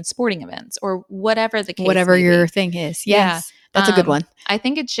children's sporting events or whatever the case whatever may your be. thing is. Yes. That's a good one. I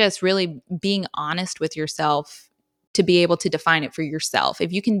think it's just really being honest with yourself to be able to define it for yourself.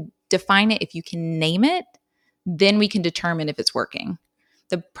 If you can define it, if you can name it, then we can determine if it's working.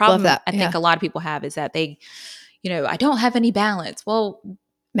 The problem I think a lot of people have is that they, I don't have any balance. Well,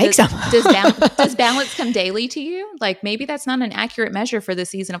 make some. Does balance come daily to you? Like maybe that's not an accurate measure for the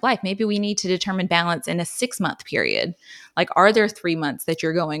season of life. Maybe we need to determine balance in a 6-month period. Like, are there 3 months that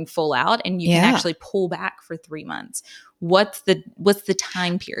you're going full out and you can actually pull back for 3 months? What's the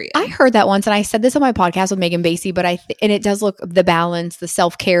time period? I heard that once, and I said this on my podcast with Megan Basie, but and it does look, the balance, the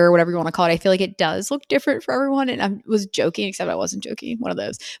self-care, whatever you want to call it, I feel like it does look different for everyone. And I was joking, except I wasn't joking, one of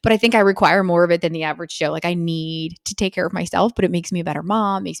those. But I think I require more of it than the average Joe. Like I need to take care of myself, but it makes me a better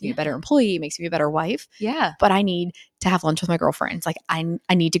mom, makes me a better employee, makes me a better wife. Yeah. But I need to have lunch with my girlfriends. Like I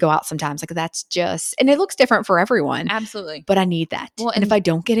need to go out sometimes. Like that's just, and it looks different for everyone. Absolutely. But I need that. Well, and if I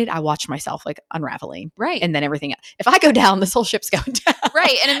don't get it, I watch myself like unraveling. Right. And then everything else. If I go down, this whole ship's going down.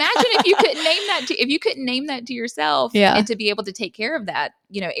 Right. And imagine if you couldn't name that to yourself and to be able to take care of that,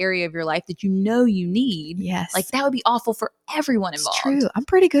 area of your life that you need. Yes. Like that would be awful for everyone involved. It's true. I'm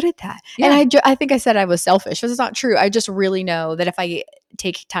pretty good at that. Yeah. And I think I said I was selfish. It's not true. I just really know that if I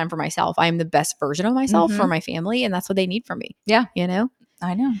take time for myself, I am the best version of myself for my family. And that's what they need from me. Yeah.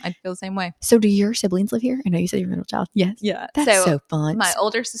 I know. I feel the same way. So do your siblings live here? I know you said you're a middle child. Yes. Yeah. That's so fun. My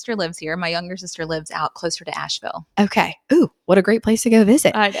older sister lives here. My younger sister lives out closer to Asheville. Okay. Ooh, what a great place to go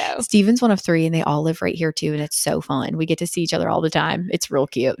visit. I know. Steven's one of 3 and they all live right here too. And it's so fun. We get to see each other all the time. It's real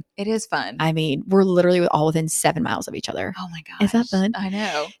cute. It is fun. I mean, we're literally all within 7 miles of each other. Oh my gosh. Is that fun? I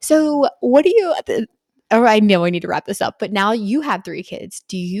know. So what do you... I know I need to wrap this up, but now you have 3 kids.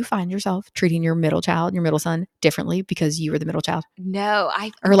 Do you find yourself treating your middle child, your middle son, differently because you were the middle child? No,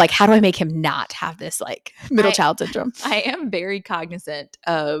 or like, how do I make him not have this like middle child syndrome? I am very cognizant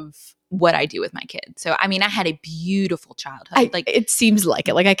of what I do with my kids. So, I mean, I had a beautiful childhood. It seems like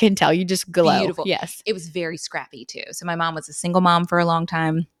it. Like I can tell you just glow. Beautiful. Yes. It was very scrappy too. So my mom was a single mom for a long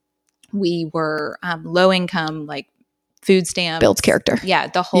time. We were low income, like food stamps. Builds character. Yeah.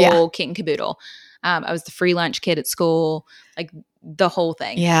 The whole kit and caboodle. I was the free lunch kid at school, like the whole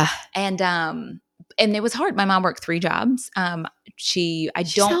thing. Yeah. And it was hard. My mom worked 3 jobs. She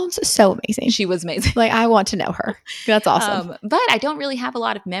sounds so amazing. She was amazing. Like I want to know her. That's awesome. But I don't really have a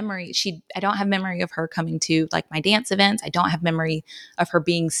lot of memory. I don't have memory of her coming to like my dance events. I don't have memory of her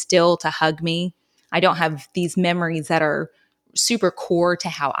being still to hug me. I don't have these memories that are super core to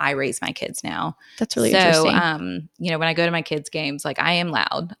how I raise my kids now. That's really interesting. When I go to my kids' games, like I am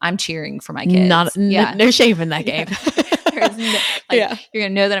loud. I'm cheering for my kids. No shame in that game. You're gonna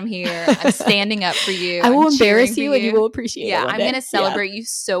know that I'm here. I'm standing up for you. I will embarrass you and you will appreciate it. Yeah, I'm gonna celebrate you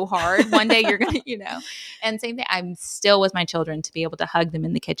so hard. One day you're gonna, And same thing. I'm still with my children to be able to hug them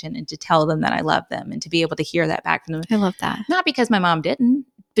in the kitchen and to tell them that I love them and to be able to hear that back from them. I love that. Not because my mom didn't,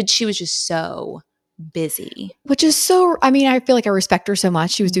 but she was just so busy. Which is so, I mean, I feel like I respect her so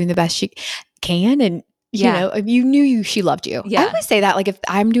much. She was doing the best she can. And you knew she loved you. Yeah. I always say that, like, if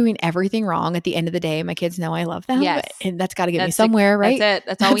I'm doing everything wrong at the end of the day, my kids know I love them. Yes. And that's got to get me somewhere, right? That's it.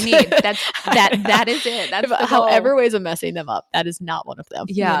 That's all we need. That is it. That's however ways of messing them up. That is not one of them.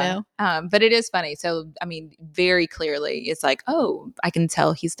 Yeah. But it is funny. So, I mean, very clearly it's like, oh, I can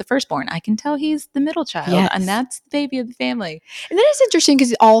tell he's the firstborn. I can tell he's the middle child. Yes. And that's the baby of the family. And then it's interesting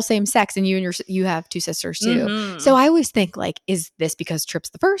because it's all same sex and you have two sisters too. Mm-hmm. So I always think, like, is this because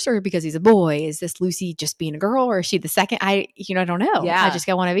Tripp's the first or because he's a boy? Is this Lucy just being a girl or is she the second? I don't know. Yeah. I just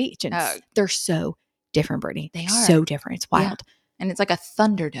got one of each. And they're so different, Brittany. They are so different. It's wild. Yeah. And it's like a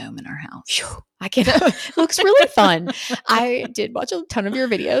Thunderdome in our house. I can't. It looks really fun. I did watch a ton of your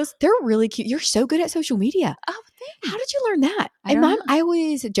videos. They're really cute. You're so good at social media. Oh, thanks. How did you learn that? I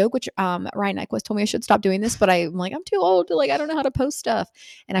always joke, which Ryan Nyquist told me I should stop doing this, but I'm like, I'm too old to, like, I don't know how to post stuff.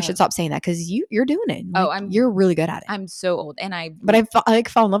 And I should stop saying that because you're doing it. Like, you're really good at it. I'm so old. And I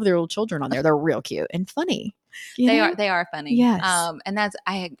fall in love with their little children on there. They're real cute and funny. They are funny. Yes. And that's,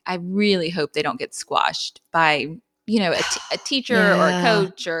 I really hope they don't get squashed by, a teacher or a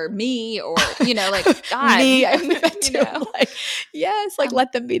coach or me or, like, God. Me, let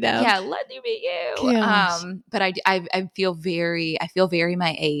them be them. Yeah, let them be you. Gosh. But I feel very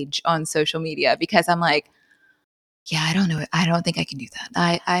my age on social media because I'm like, yeah, I don't know. I don't think I can do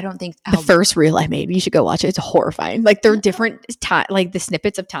that. I don't think the first reel I made, you should go watch it. It's horrifying. Like, they're different time, like the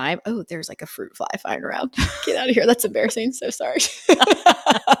snippets of time. Oh, there's like a fruit fly flying around. Get out of here. That's embarrassing. So sorry.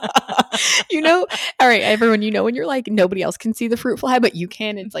 All right, everyone, when you're like, nobody else can see the fruit fly, but you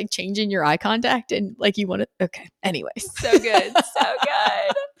can. It's like changing your eye contact and like you want to. Okay. Anyways. So good. So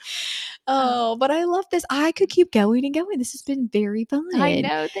good. Oh, but I love this. I could keep going and going. This has been very fun. I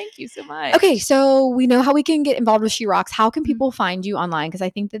know. Thank you so much. Okay, so we know how we can get involved with She Rocks. How can people find you online? Because I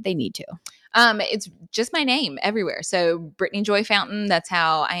think that they need to. It's just my name everywhere. So Brittany Joy Fountain. That's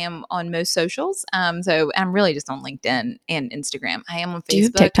how I am on most socials. So I'm really just on LinkedIn and Instagram. I am on Facebook. Do you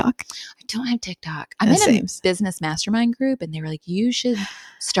have TikTok? I don't have TikTok. I'm in a business mastermind group, and they were like, "You should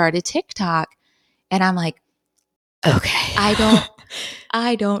start a TikTok." And I'm like, okay,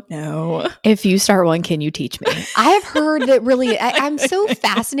 I don't know. If you start one, can you teach me? I have heard that really, I'm so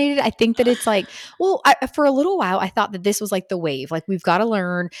fascinated. I think that it's like, for a little while, I thought that this was like the wave. Like, we've got to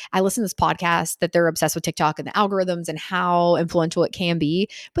learn. I listen to this podcast that they're obsessed with TikTok and the algorithms and how influential it can be.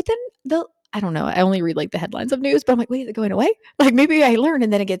 But then I don't know. I only read like the headlines of news, but I'm like, wait, is it going away? Like, maybe I learn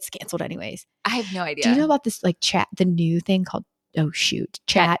and then it gets canceled anyways. I have no idea. Do you know about this like the new thing called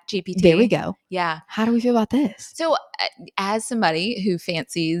Chat GPT? There we go. Yeah. How do we feel about this? So as somebody who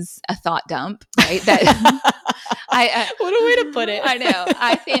fancies a thought dump, right? That what a way to put it. I know.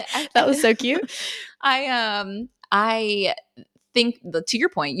 I think that was so cute. I think, to your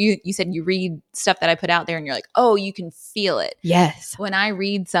point, you said you read stuff that I put out there and you're like, oh, you can feel it. Yes. When I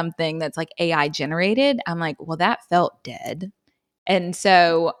read something that's like AI generated, I'm like, well, that felt dead. And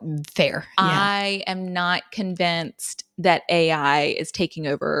so fair. Yeah. I am not convinced that AI is taking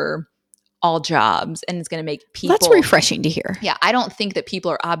over all jobs and it's going to make people. That's refreshing to hear. Yeah. I don't think that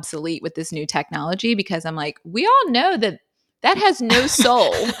people are obsolete with this new technology because I'm like, we all know that has no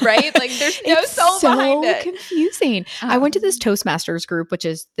soul, right? Like, there's no soul behind it. It's so confusing. I went to this Toastmasters group, which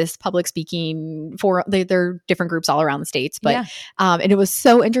is this public speaking for, they're different groups all around the States. But, and it was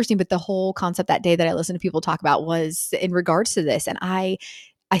so interesting. But the whole concept that day that I listened to people talk about was in regards to this. And I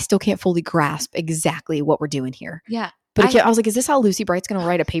still can't fully grasp exactly what we're doing here. Yeah. But I was like, is this how Lucy Bright's going to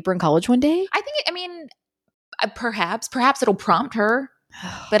write a paper in college one day? I think, perhaps it'll prompt her.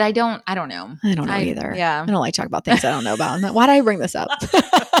 But I don't know. I don't know either. Yeah. I don't like talking about things I don't know about. Why did I bring this up?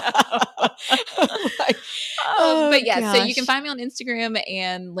 But yeah, gosh. So you can find me on Instagram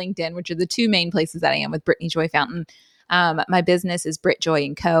and LinkedIn, which are the two main places that I am with Brittany Joy Fountain. My business is Britt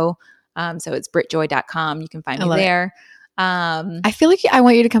Joy & Co. So it's brittjoy.com. You can find me there. I feel like I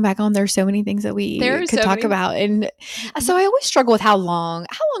want you to come back on. There's so many things that we could talk about. And so I always struggle with how long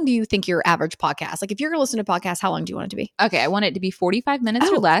do you think your average podcast, like if you're going to listen to podcasts, how long do you want it to be? Okay. I want it to be 45 minutes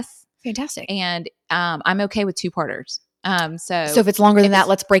or less. Fantastic. And I'm okay with 2-parters. So if it's longer than that,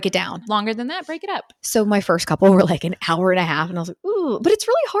 let's break it down. Longer than that, break it up. So my first couple were like an hour and a half, and I was like, ooh, but it's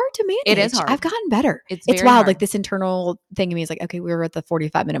really hard to manage. It is hard. I've gotten better. It's wild. hard. Like this internal thing in me is like, okay, we were at the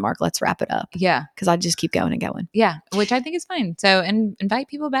 45-minute mark. Let's wrap it up. Yeah. Because I just keep going and going. Yeah. Which I think is fine. So, and invite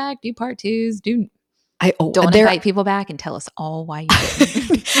people back, do part twos, don't invite people back and tell us all why you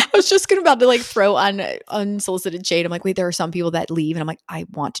didn't. I was just about to like throw on unsolicited shade. I'm like, wait, there are some people that leave and I'm like, I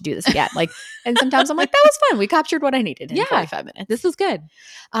want to do this again. Like, and sometimes I'm like, that was fun. We captured what I needed in 45 minutes. This was good.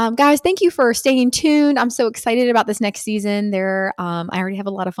 Guys, thank you for staying tuned. I'm so excited about this next season. I already have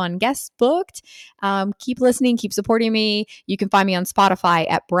a lot of fun guests booked. Keep listening, keep supporting me. You can find me on Spotify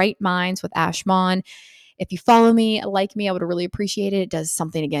at Bright Minds with Ash Mon. If you follow me, like me, I would really appreciate it. It does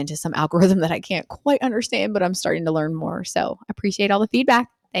something, again, to some algorithm that I can't quite understand, but I'm starting to learn more. So I appreciate all the feedback.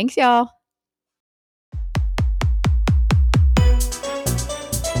 Thanks, y'all.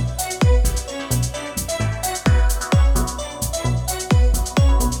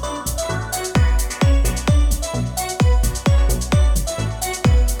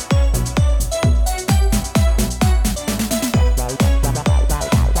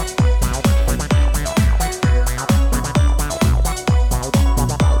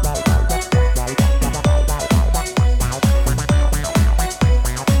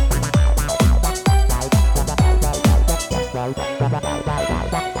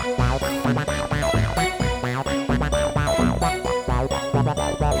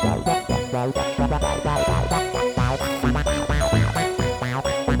 Bye.